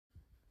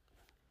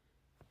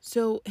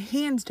So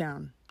hands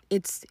down,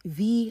 it's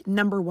the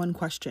number one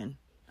question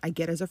I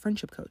get as a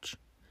friendship coach.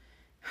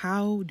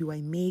 How do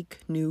I make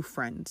new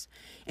friends?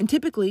 And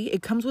typically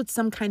it comes with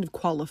some kind of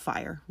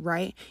qualifier,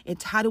 right?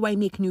 It's how do I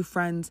make new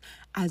friends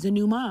as a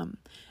new mom?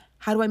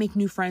 How do I make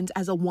new friends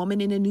as a woman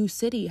in a new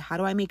city? How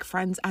do I make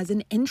friends as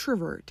an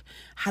introvert?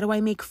 How do I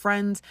make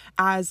friends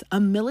as a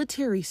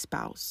military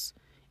spouse?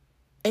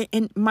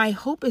 And my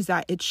hope is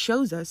that it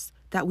shows us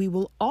that we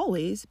will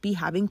always be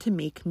having to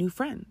make new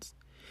friends.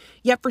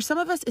 Yet for some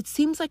of us, it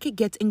seems like it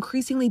gets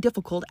increasingly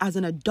difficult as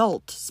an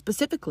adult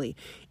specifically,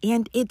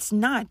 and it's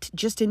not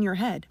just in your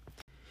head.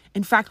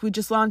 In fact, we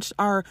just launched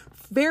our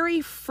very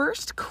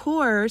first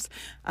course,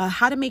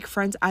 How to Make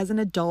Friends as an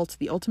Adult,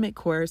 the ultimate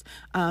course,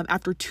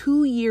 after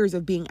 2 years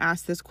of being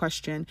asked this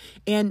question.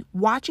 And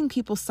watching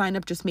people sign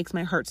up just makes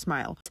my heart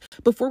smile.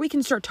 Before we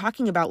can start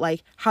talking about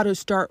how to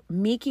start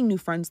making new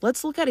friends,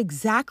 let's look at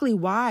exactly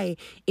why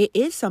it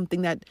is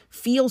something that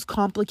feels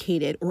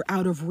complicated or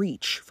out of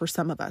reach for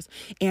some of us.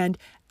 And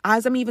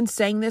as I'm even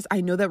saying this, I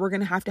know that we're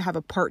going to have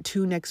a part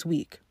 2 next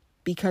week,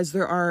 because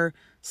there are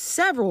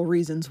several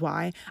reasons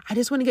why. I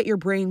just want to get your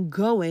brain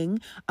going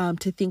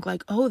to think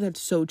oh,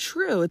 that's so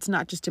true. It's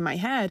not just in my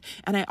head.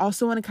 And I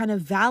also want to kind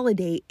of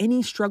validate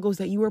any struggles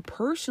that you are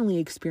personally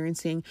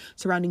experiencing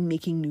surrounding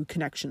making new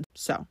connections.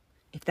 So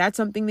if that's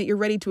something that you're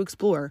ready to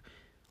explore,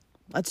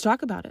 let's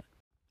talk about it.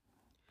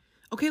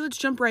 Okay, let's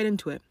jump right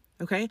into it.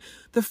 Okay,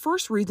 the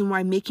first reason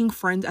why making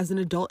friends as an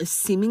adult is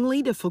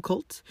seemingly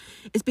difficult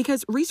is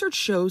because research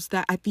shows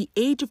that at the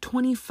age of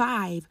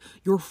 25,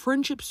 your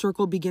friendship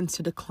circle begins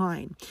to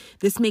decline.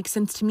 This makes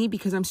sense to me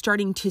because I'm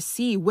starting to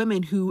see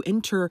women who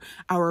enter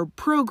our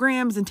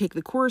programs and take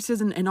the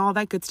courses and all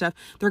that good stuff.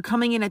 They're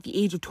coming in at the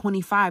age of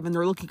 25 and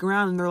they're looking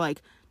around and they're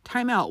like,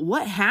 time out.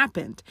 What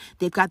happened?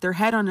 They've got their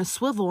head on a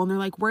swivel and they're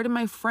like, where did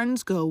my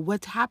friends go?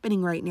 What's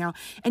happening right now?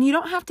 And you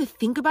don't have to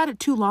think about it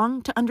too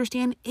long to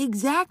understand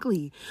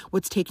exactly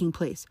what's taking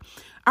place.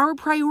 Our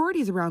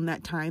priorities around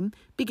that time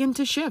begin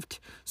to shift.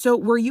 So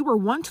where you were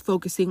once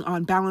focusing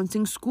on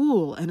balancing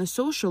school and a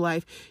social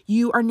life,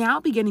 you are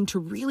now beginning to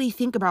really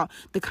think about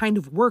the kind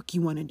of work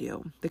you want to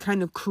do, the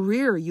kind of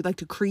career you'd like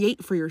to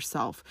create for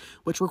yourself,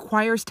 which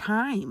requires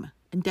time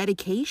and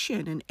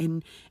dedication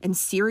and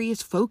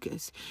serious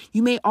focus.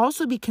 You may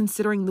also be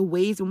considering the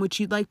ways in which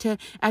you'd like to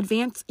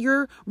advance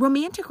your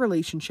romantic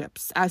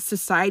relationships, as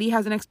society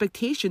has an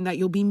expectation that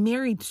you'll be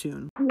married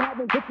soon.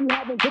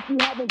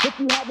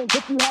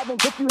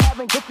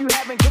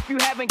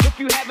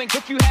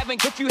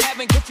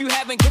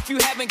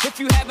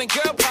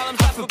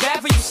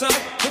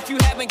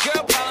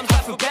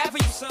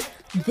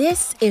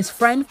 This is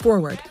Friend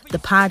Forward, the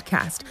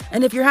podcast.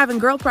 And if you're having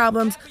girl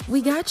problems,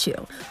 we got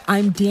you.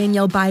 I'm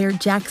Danielle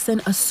Bayard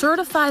Jackson, a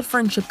certified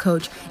friendship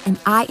coach, and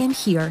I am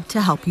here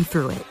to help you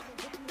through it.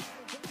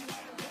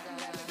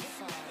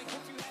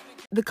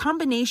 The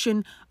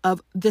combination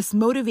of this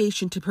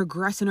motivation to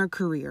progress in our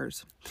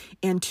careers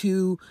and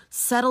to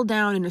settle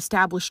down and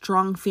establish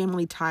strong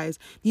family ties,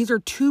 these are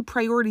two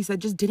priorities that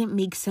just didn't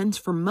make sense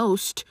for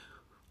most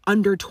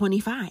under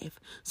 25.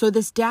 So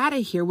this data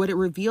here, what it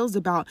reveals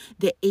about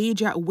the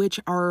age at which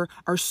our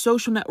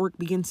social network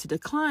begins to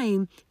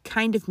decline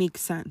kind of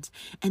makes sense.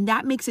 And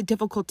that makes it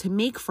difficult to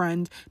make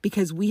friends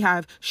because we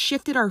have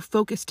shifted our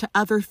focus to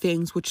other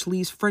things, which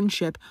leaves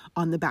friendship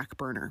on the back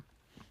burner.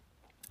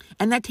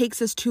 And that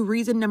takes us to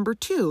reason number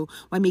 2,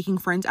 why making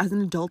friends as an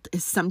adult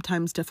is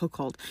sometimes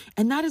difficult.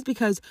 And that is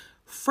because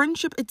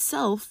friendship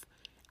itself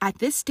at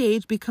this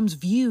stage becomes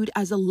viewed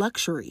as a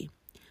luxury.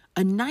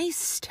 A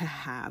nice to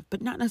have,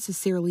 but not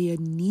necessarily a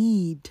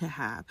need to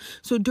have.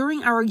 So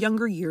during our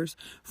younger years,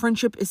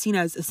 friendship is seen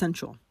as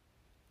essential.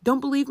 Don't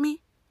believe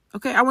me?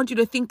 Okay, I want you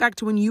to think back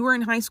to when you were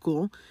in high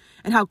school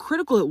and how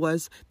critical it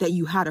was that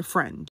you had a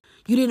friend.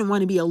 You didn't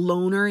want to be a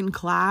loner in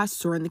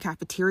class or in the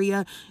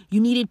cafeteria. You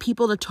needed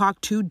people to talk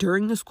to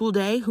during the school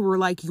day who were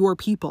like your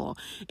people.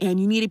 And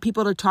you needed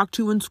people to talk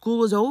to when school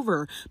was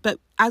over. But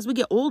as we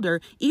get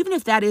older, even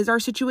if that is our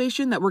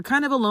situation, that we're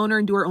kind of a loner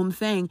and do our own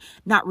thing,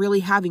 not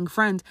really having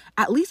friends,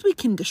 at least we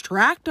can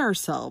distract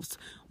ourselves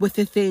with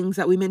the things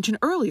that we mentioned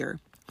earlier,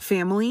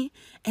 family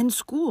and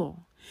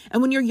school.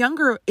 And when you're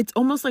younger, it's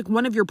almost like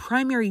one of your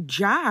primary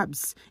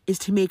jobs is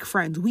to make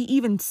friends. We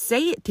even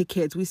say it to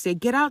kids. We say,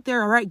 get out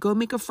there. All right, go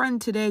make a friend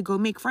today. Go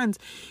make friends.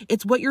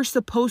 It's what you're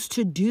supposed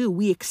to do.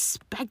 We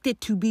expect it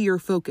to be your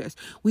focus.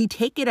 We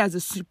take it as a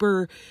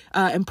super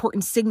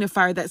important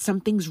signifier that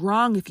something's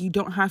wrong if you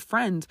don't have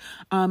friends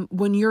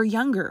when you're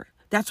younger.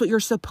 That's what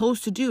you're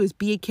supposed to do, is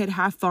be a kid,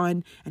 have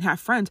fun, and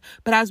have friends.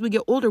 But as we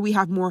get older, we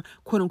have more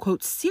quote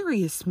unquote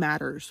serious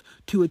matters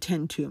to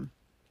attend to.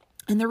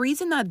 And the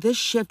reason that this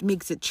shift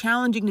makes it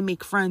challenging to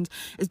make friends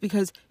is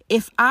because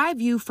if I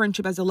view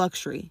friendship as a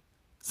luxury,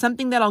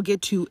 something that I'll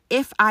get to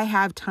if I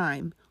have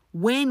time,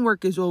 when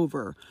work is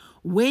over,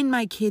 when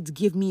my kids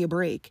give me a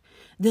break,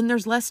 then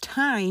there's less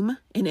time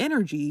and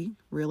energy,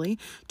 really,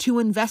 to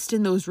invest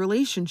in those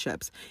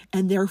relationships.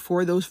 And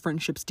therefore, those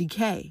friendships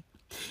decay.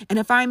 And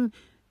if I'm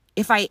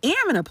If I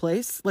am in a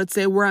place, let's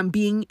say, where I'm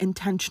being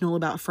intentional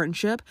about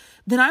friendship,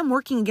 then I'm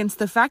working against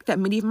the fact that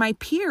many of my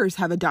peers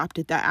have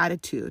adopted that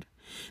attitude.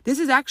 This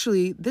is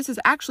actually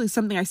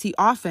something I see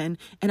often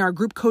in our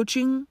group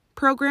coaching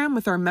program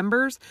with our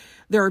members.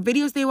 There are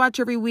videos they watch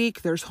every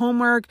week, there's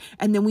homework,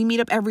 and then we meet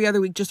up every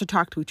other week just to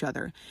talk to each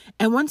other.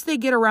 And once they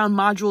get around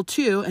module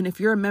 2, and if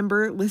you're a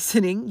member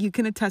listening, you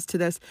can attest to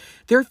this,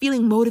 they're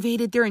feeling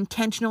motivated, they're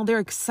intentional, they're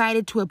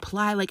excited to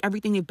apply like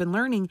everything they've been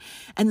learning.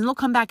 And then they'll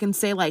come back and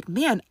say like,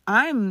 man,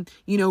 I'm,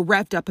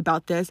 revved up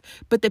about this,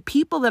 but the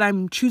people that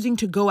I'm choosing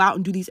to go out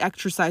and do these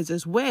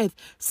exercises with,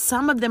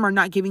 some of them are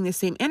not giving the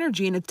same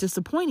energy, and it's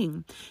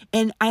disappointing.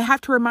 And I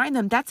have to remind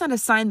them that's not a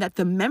sign that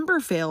the member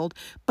failed,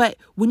 but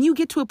when you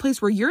get to a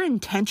place where you're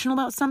intentional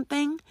about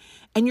something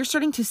and you're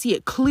starting to see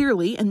it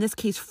clearly, in this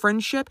case,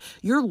 friendship,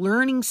 you're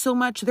learning so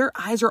much. Their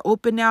eyes are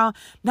open now.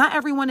 Not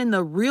everyone in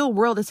the real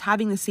world is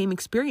having the same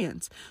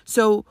experience.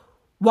 So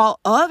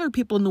while other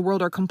people in the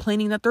world are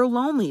complaining that they're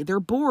lonely, they're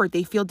bored,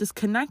 they feel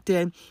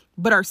disconnected,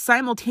 but are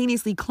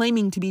simultaneously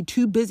claiming to be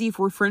too busy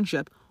for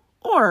friendship,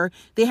 or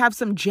they have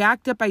some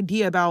jacked up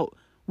idea about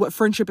what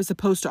friendship is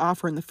supposed to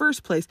offer in the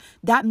first place,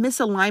 that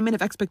misalignment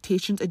of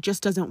expectations, it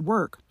just doesn't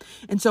work.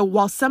 And so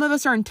while some of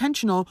us are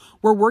intentional,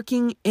 we're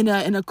working in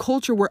a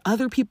culture where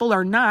other people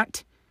are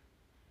not,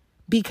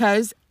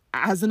 because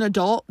as an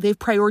adult, they've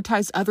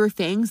prioritized other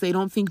things. They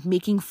don't think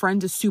making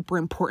friends is super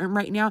important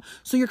right now.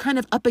 So you're kind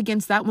of up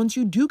against that once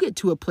you do get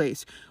to a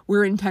place where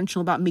you're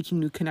intentional about making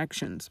new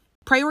connections.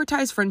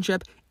 Prioritize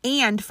friendship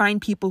and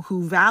find people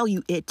who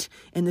value it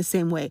in the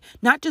same way.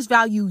 Not just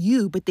value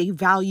you, but they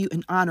value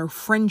and honor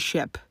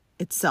friendship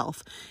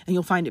itself. And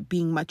you'll find it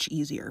being much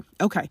easier.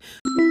 Okay.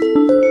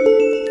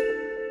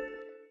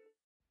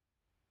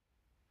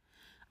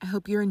 I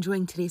hope you're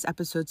enjoying today's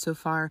episode so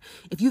far.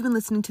 If you've been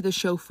listening to the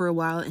show for a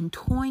while and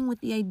toying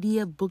with the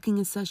idea of booking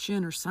a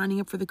session or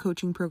signing up for the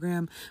coaching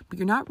program, but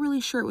you're not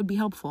really sure it would be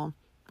helpful,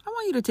 I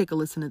want you to take a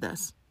listen to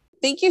this.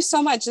 Thank you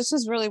so much. This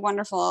was really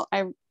wonderful.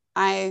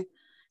 I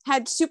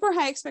had super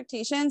high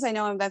expectations. I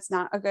know that's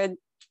not a good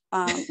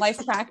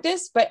life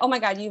practice, but oh my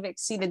God, you've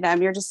exceeded them.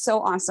 You're just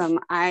so awesome.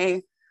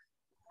 I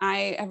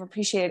have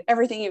appreciated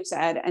everything you've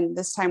said, and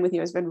this time with you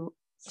has been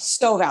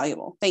so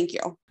valuable. Thank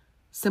you.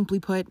 Simply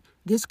put,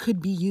 this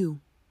could be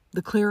you.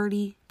 The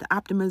clarity, the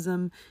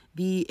optimism,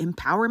 the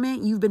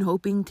empowerment you've been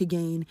hoping to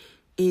gain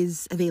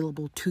is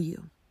available to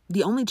you.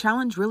 The only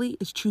challenge really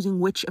is choosing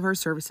which of our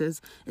services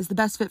is the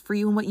best fit for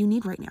you and what you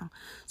need right now.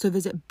 So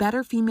visit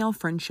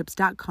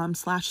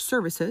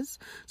betterfemalefriendships.com/services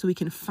so we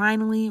can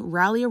finally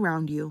rally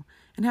around you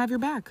and have your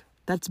back.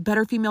 That's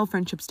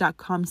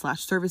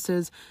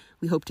betterfemalefriendships.com/services.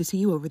 We hope to see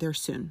you over there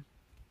soon.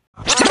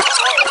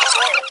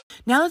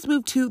 Now let's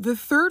move to the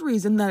third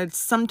reason that it's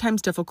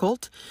sometimes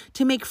difficult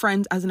to make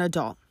friends as an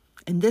adult.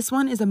 And this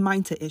one is a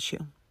mindset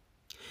issue.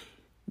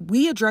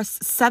 We address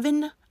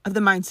 7 of the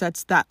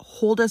mindsets that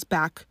hold us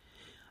back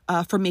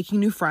from making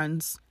new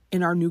friends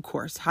in our new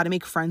course, How to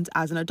Make Friends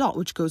as an Adult,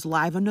 which goes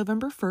live on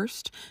November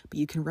 1st, but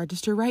you can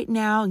register right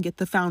now and get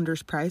the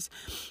founder's prize.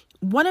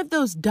 One of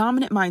those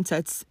dominant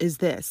mindsets is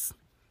this: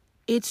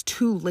 it's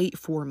too late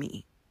for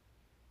me.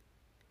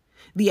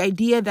 The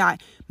idea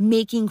that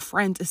making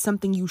friends is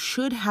something you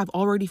should have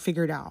already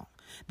figured out,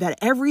 that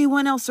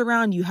everyone else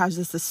around you has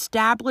this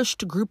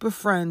established group of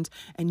friends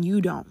and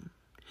you don't.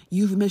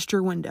 You've missed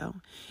your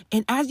window.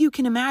 And as you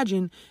can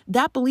imagine,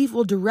 that belief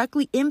will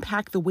directly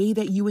impact the way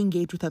that you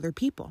engage with other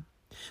people.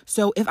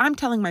 So if I'm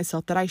telling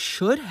myself that I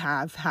should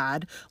have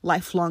had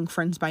lifelong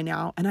friends by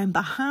now and I'm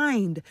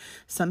behind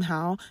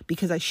somehow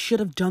because I should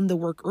have done the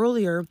work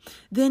earlier,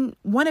 then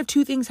one of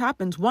 2 things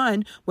happens.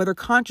 One, whether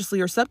consciously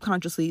or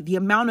subconsciously, the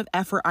amount of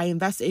effort I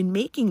invest in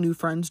making new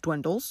friends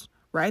dwindles,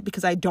 right?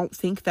 Because I don't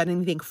think that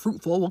anything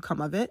fruitful will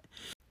come of it.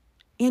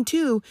 And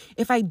 2,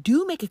 if I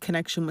do make a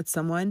connection with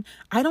someone,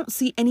 I don't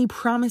see any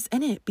promise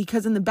in it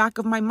because in the back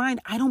of my mind,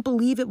 I don't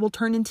believe it will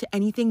turn into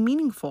anything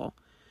meaningful.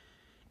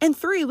 And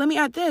 3, let me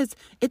add this,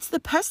 it's the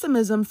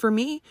pessimism for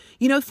me.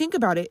 Think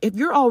about it. If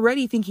you're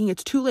already thinking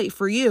it's too late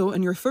for you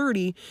and you're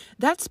 30,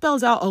 that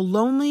spells out a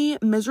lonely,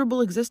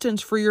 miserable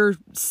existence for your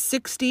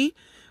 60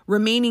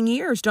 remaining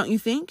years, don't you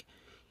think?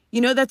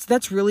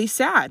 That's really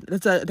sad.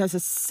 That's a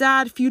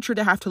sad future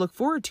to have to look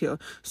forward to.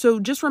 So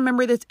just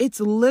remember this, it's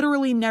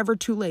literally never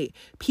too late.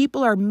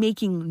 People are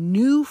making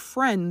new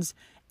friends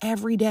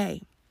every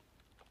day.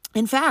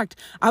 In fact,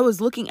 I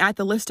was looking at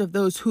the list of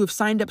those who have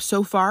signed up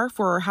so far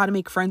for How to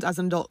Make Friends as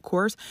an Adult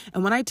course.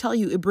 And when I tell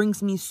you, it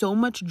brings me so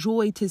much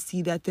joy to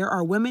see that there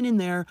are women in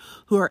there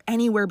who are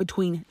anywhere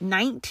between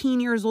 19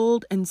 years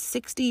old and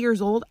 60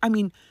 years old. I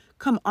mean,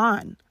 come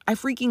on. I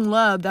freaking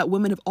love that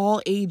women of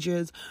all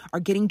ages are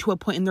getting to a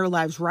point in their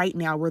lives right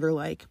now where they're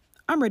like,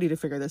 I'm ready to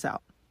figure this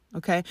out.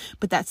 Okay.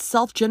 But that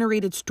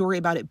self-generated story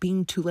about it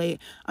being too late,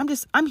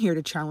 I'm here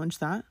to challenge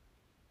that.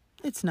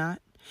 It's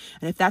not.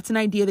 And if that's an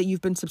idea that you've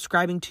been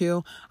subscribing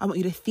to, I want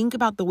you to think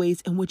about the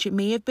ways in which it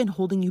may have been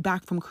holding you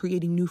back from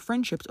creating new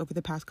friendships over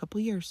the past couple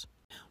of years.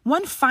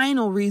 One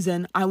final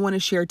reason I want to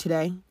share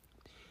today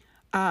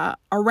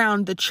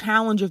around the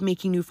challenge of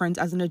making new friends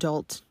as an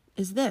adult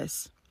is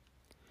this.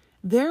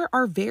 there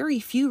are very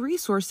few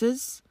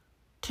resources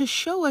to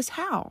show us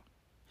how.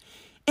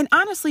 And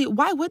honestly,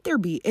 why would there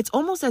be? It's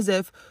almost as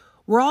if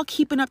we're all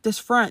keeping up this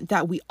front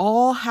that we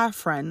all have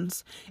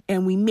friends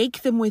and we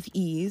make them with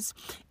ease.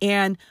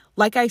 And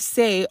like I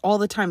say all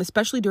the time,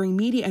 especially during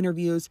media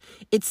interviews,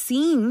 it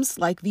seems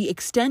like the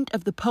extent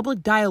of the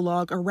public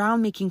dialogue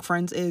around making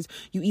friends is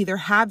you either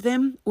have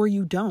them or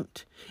you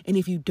don't. And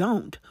if you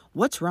don't,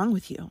 what's wrong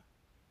with you?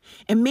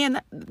 And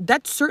man,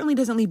 that certainly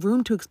doesn't leave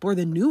room to explore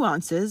the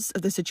nuances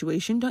of the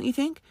situation, don't you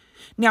think?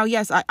 Now,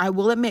 yes, I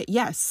will admit,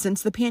 yes,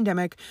 since the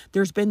pandemic,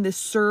 there's been this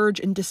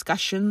surge in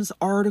discussions,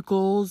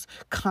 articles,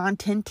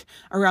 content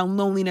around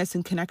loneliness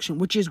and connection,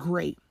 which is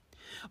great.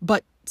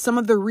 But some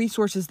of the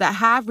resources that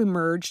have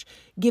emerged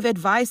give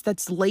advice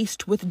that's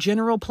laced with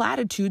general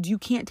platitudes you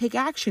can't take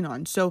action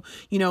on. So,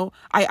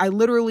 I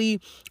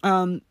literally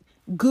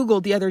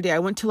Googled the other day. I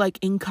went to like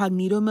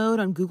incognito mode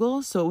on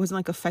Google, so it wasn't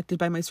like affected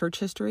by my search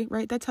history,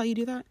 right? That's how you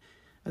do that?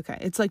 Okay.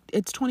 It's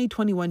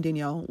 2021,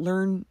 Danielle.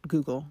 Learn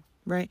Google,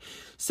 right?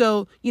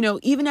 So,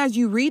 even as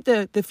you read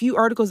the few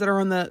articles that are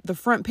on the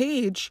front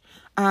page,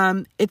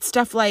 it's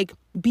stuff like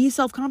be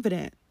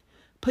self-confident,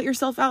 put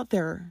yourself out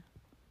there,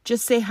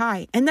 just say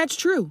hi. And that's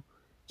true.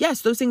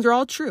 Yes, those things are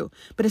all true,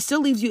 but it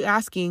still leaves you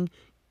asking,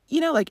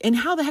 and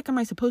how the heck am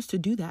I supposed to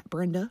do that,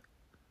 Brenda?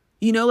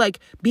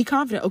 Be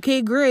confident.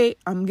 Okay, great.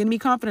 I'm going to be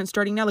confident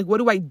starting now. What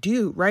do I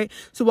do? Right.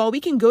 So while we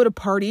can go to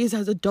parties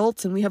as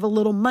adults and we have a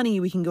little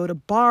money, we can go to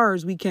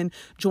bars, we can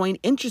join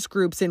interest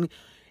groups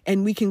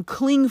and we can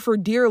cling for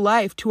dear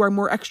life to our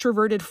more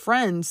extroverted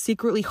friends,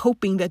 secretly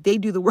hoping that they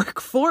do the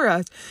work for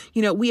us.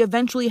 We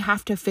eventually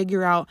have to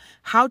figure out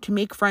how to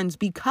make friends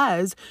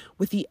because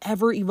with the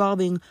ever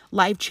evolving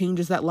life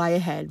changes that lie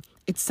ahead,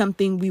 it's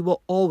something we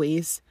will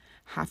always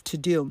have to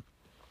do.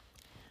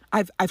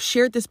 I've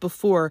shared this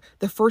before.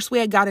 The first way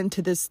I got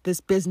into this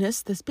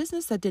business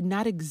that did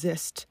not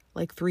exist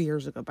like 3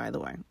 years ago, by the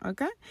way.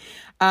 Okay.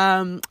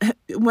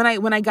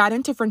 When I got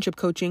into friendship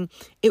coaching,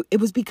 it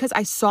was because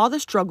I saw the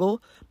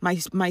struggle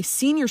my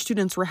senior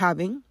students were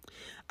having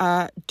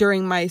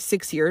during my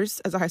 6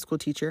 years as a high school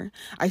teacher.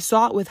 I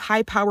saw it with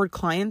high-powered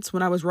clients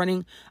when I was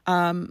running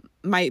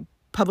my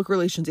public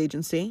relations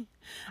agency.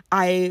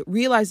 I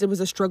realized it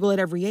was a struggle at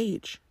every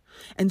age.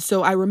 And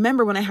so I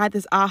remember when I had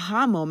this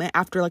aha moment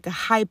after like a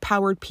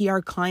high-powered PR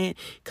client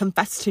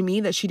confessed to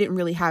me that she didn't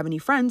really have any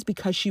friends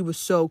because she was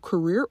so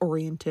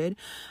career-oriented.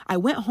 I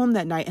went home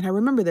that night and I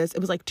remember this. It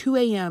was like 2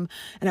 a.m.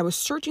 and I was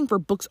searching for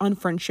books on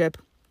friendship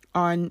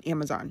on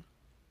Amazon.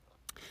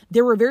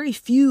 There were very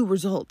few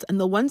results, and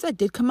the ones that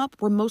did come up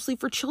were mostly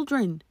for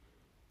children.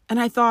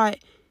 And I thought,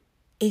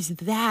 is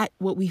that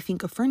what we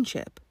think of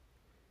friendship?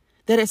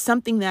 That it's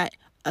something that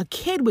a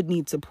kid would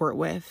need support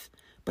with,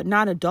 but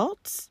not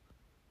adults?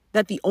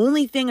 That the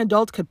only thing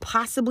adults could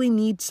possibly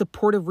need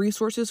supportive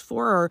resources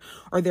for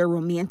are their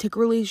romantic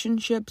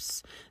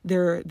relationships,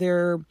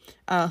 their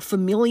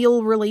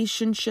familial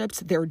relationships,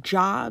 their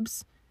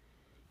jobs.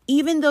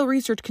 Even though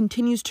research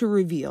continues to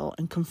reveal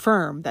and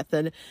confirm that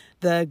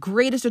the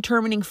greatest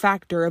determining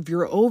factor of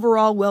your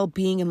overall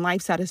well-being and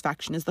life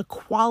satisfaction is the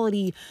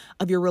quality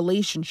of your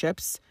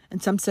relationships,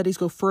 and some studies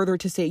go further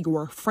to say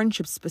your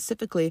friendships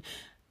specifically,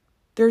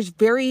 there's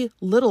very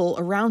little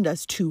around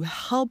us to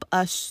help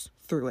us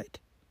through it.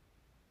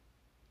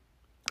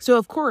 So,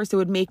 of course, it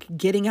would make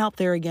getting out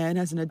there again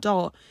as an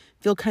adult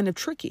feel kind of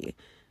tricky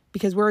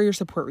because where are your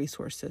support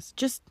resources?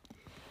 Just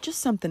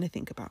something to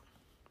think about.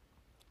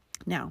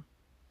 Now,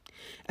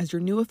 as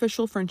your new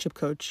official friendship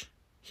coach,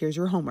 here's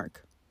your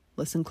homework.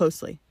 Listen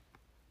closely.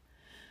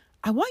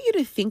 I want you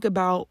to think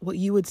about what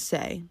you would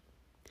say,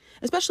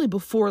 especially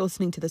before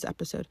listening to this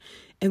episode,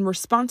 in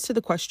response to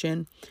the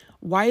question,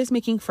 why is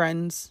making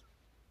friends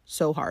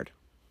so hard?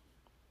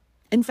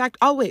 In fact,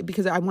 I'll wait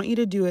because I want you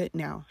to do it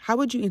now. How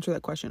would you answer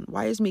that question?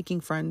 Why is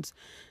making friends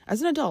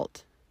as an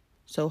adult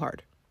so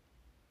hard?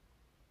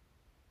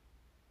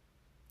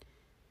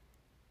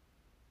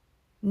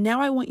 Now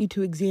I want you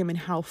to examine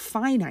how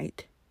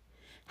finite,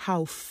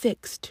 how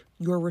fixed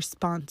your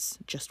response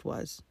just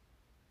was.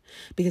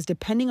 Because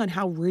depending on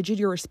how rigid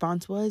your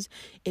response was,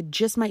 it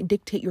just might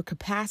dictate your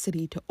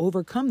capacity to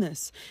overcome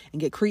this and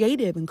get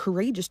creative and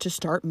courageous to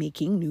start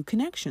making new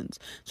connections.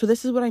 So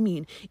this is what I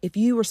mean. If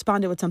you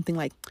responded with something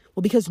like,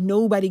 well, because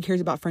nobody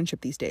cares about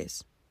friendship these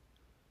days.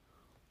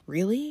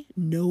 Really?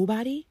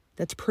 Nobody?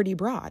 That's pretty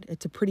broad.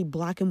 It's a pretty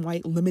black and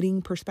white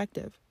limiting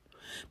perspective.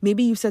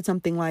 Maybe you said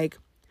something like,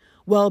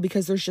 well,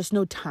 because there's just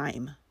no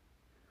time.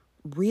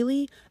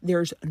 Really?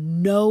 There's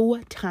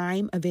no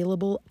time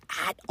available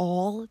at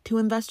all to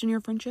invest in your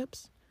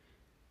friendships?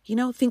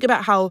 Think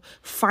about how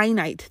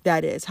finite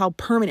that is, how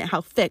permanent,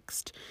 how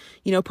fixed.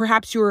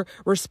 Perhaps your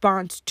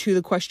response to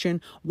the question,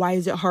 why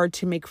is it hard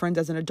to make friends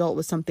as an adult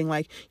was something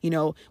like,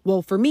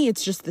 well, for me,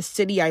 it's just the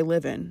city I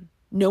live in.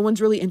 No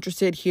one's really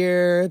interested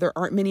here. There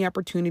aren't many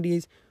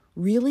opportunities.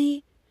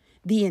 Really?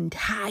 The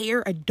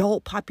entire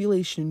adult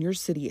population in your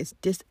city is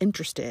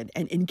disinterested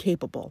and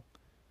incapable.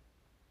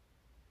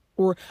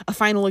 Or a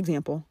final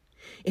example,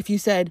 if you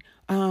said,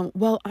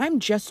 well, I'm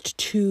just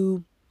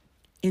too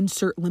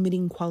insert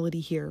limiting quality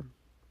here.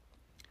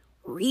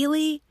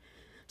 Really?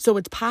 So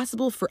it's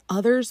possible for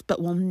others,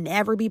 but will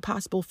never be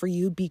possible for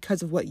you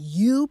because of what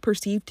you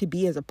perceive to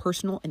be as a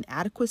personal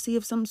inadequacy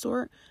of some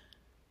sort?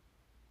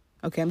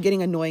 Okay, I'm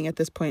getting annoying at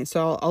this point,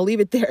 so I'll leave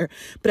it there.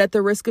 But at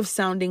the risk of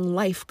sounding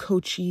life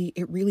coachy,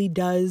 it really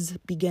does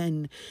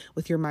begin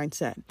with your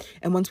mindset.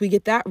 And once we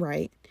get that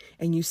right,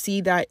 and you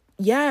see that,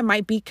 yeah, it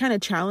might be kind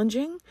of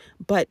challenging,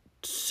 but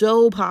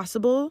so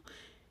possible,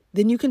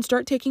 then you can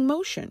start taking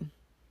motion.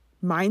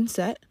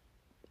 Mindset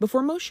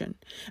before motion.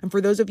 And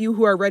for those of you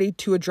who are ready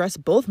to address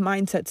both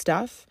mindset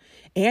stuff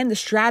and the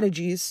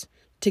strategies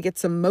to get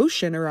some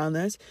motion around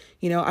this,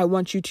 I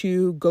want you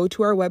to go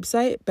to our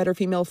website,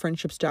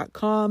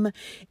 betterfemalefriendships.com,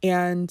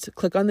 and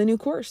click on the new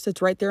course.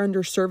 It's right there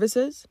under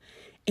services,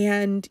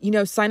 and,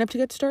 sign up to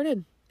get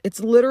started. It's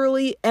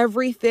literally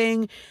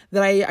everything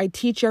that I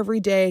teach every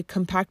day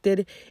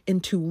compacted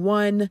into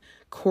one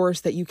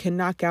course that you can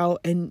knock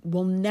out and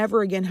will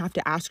never again have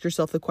to ask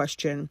yourself the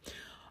question,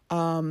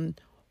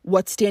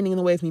 what's standing in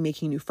the way of me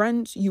making new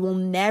friends? You will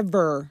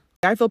never,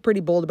 I feel pretty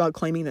bold about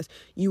claiming this,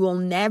 you will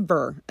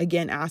never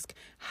again ask,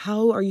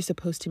 how are you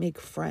supposed to make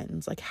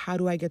friends? Like, how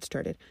do I get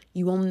started?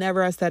 You will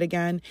never ask that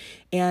again.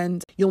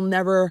 And you'll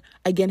never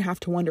again have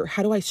to wonder,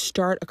 how do I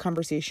start a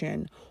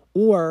conversation?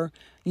 Or,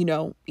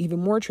 even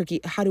more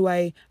tricky, how do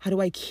I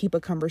keep a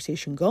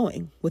conversation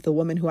going with a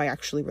woman who I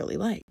actually really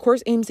like?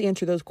 Course aims to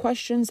answer those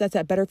questions. That's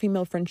at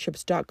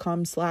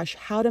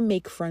betterfemalefriendships.com/how to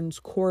make friends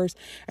course.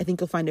 I think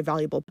you'll find it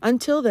valuable.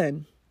 Until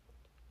then,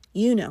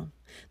 you know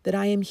that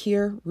I am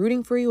here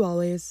rooting for you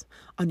always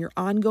on your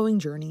ongoing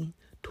journey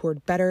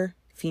toward better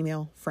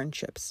female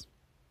friendships.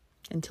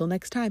 Until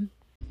next time.